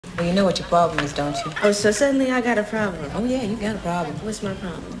Well, you know what your problem is, don't you? Oh, so suddenly I got a problem. Oh, yeah, you got a problem. What's my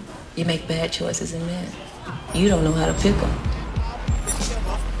problem? You make bad choices in men. You don't know how to pick them.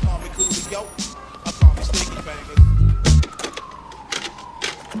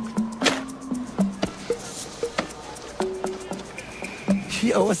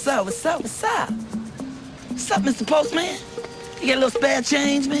 Yo, what's up, what's up, what's up? What's up, Mr. Postman? You got a little spare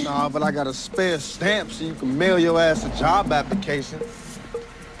change, man? Nah, but I got a spare stamp so you can mail your ass a job application.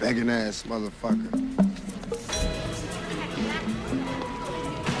 Begging ass motherfucker.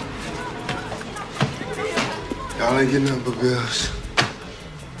 Y'all ain't getting up, bills.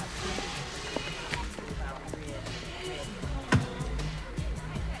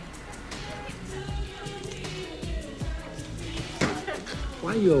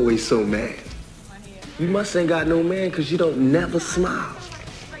 Why you always so mad? You must ain't got no man because you don't never smile.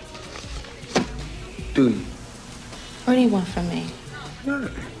 Do you? What do you want from me?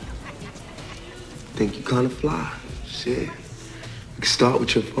 Nothing. Think you kind of fly. Shit. We can start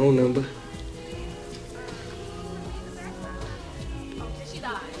with your phone number.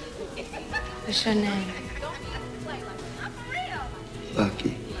 What's your name?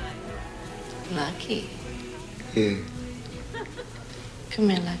 Lucky. Lucky. Yeah. Come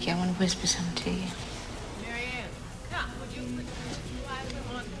here, Lucky. I want to whisper something to you.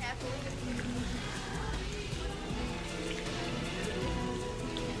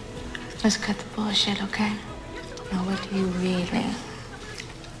 Let's cut the bullshit, okay? Now, what do you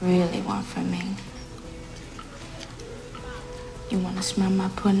really want from me? You want to smell my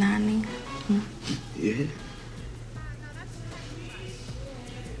punani? Hmm? Yeah.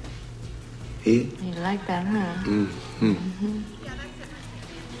 Yeah. You like that, huh? Mm-hmm. Mm-hmm.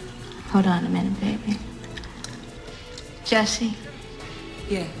 Hold on a minute, baby. Jesse?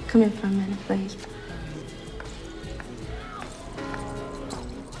 Yeah. Come here for a minute, please.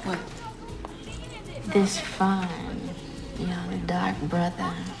 What? This fine, young, dark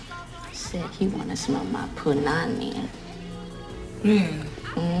brother said he want to smell my punani. Yeah.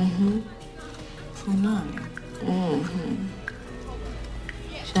 Mm-hmm. Punani. Mm-hmm.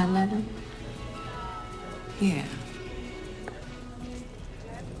 Shall I let him? Yeah.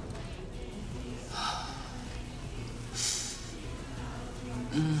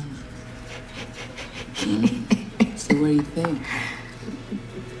 So what do you think?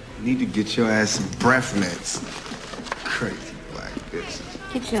 You need to get your ass some breath mints. Crazy black bitches.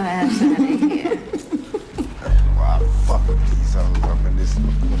 Get your ass out of here. Why I fuck with these hoes up in this.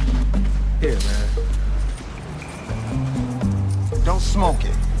 Here, man. Don't smoke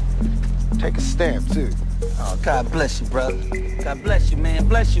it. Take a stamp, too. Oh, God bless you, brother. God bless you, man.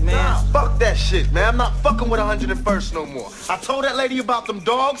 Bless you, man. Nah, fuck that shit, man. I'm not fucking with 101st no more. I told that lady about them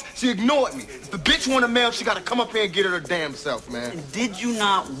dogs. She ignored me. If the bitch want a mail, she gotta come up here and get it her damn self, man. And did you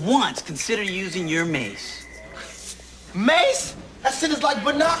not once consider using your mace? Mace? That shit is like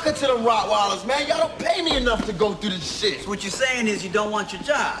Banaka to them Rottweilers, man. Y'all don't pay me enough to go through this shit. So what you're saying is you don't want your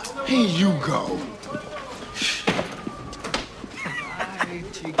job. Here you go.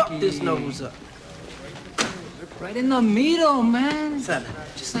 Fuck this nose up. Right in the middle, man. What's that?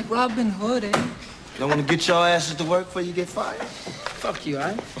 Just like Robin Hood, eh? Don't want to get your asses to work before you get fired? Fuck you, all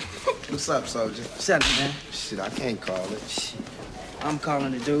right? What's up, soldier? What's that, man? Shit, I can't call it. I'm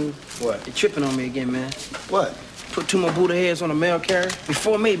calling it, dude. What? You're tripping on me again, man. What? Put 2 more Buddha heads on a mail carrier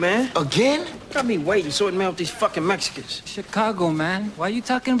before me, man. Again? Got me waiting, sorting mail with these fucking Mexicans. Chicago, man. Why you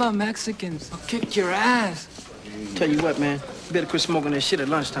talking about Mexicans? I'll kick your ass. Tell you what, man. You better quit smoking that shit at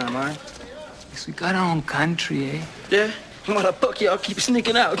lunchtime, all right? Guess we got our own country, eh? Yeah? Why the fuck y'all keep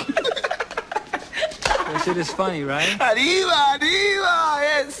sneaking out? That shit is funny, right? Arriba, arriba,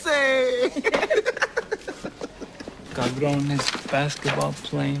 ese. Cabrones, basketball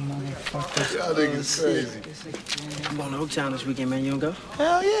playing motherfuckers. Y'all niggas crazy. I'm going to Oaktown this weekend, man. You wanna go?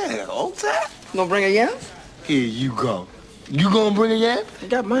 Hell yeah, old time. You gonna bring a yam? Here you go. You gonna bring a yam? I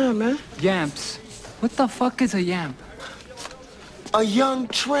got mine, man. Yamps. What the fuck is a yamp? A young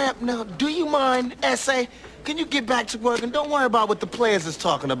tramp. Now, do you mind, S.A.? Can you get back to work and don't worry about what the players is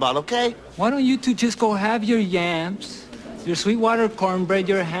talking about, okay? Why don't you two just go have your yamps, your Sweetwater cornbread,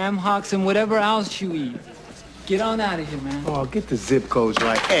 your ham hocks, and whatever else you eat? Get on out of here, man. Oh, get the zip codes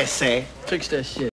right, S.A. Fix that shit.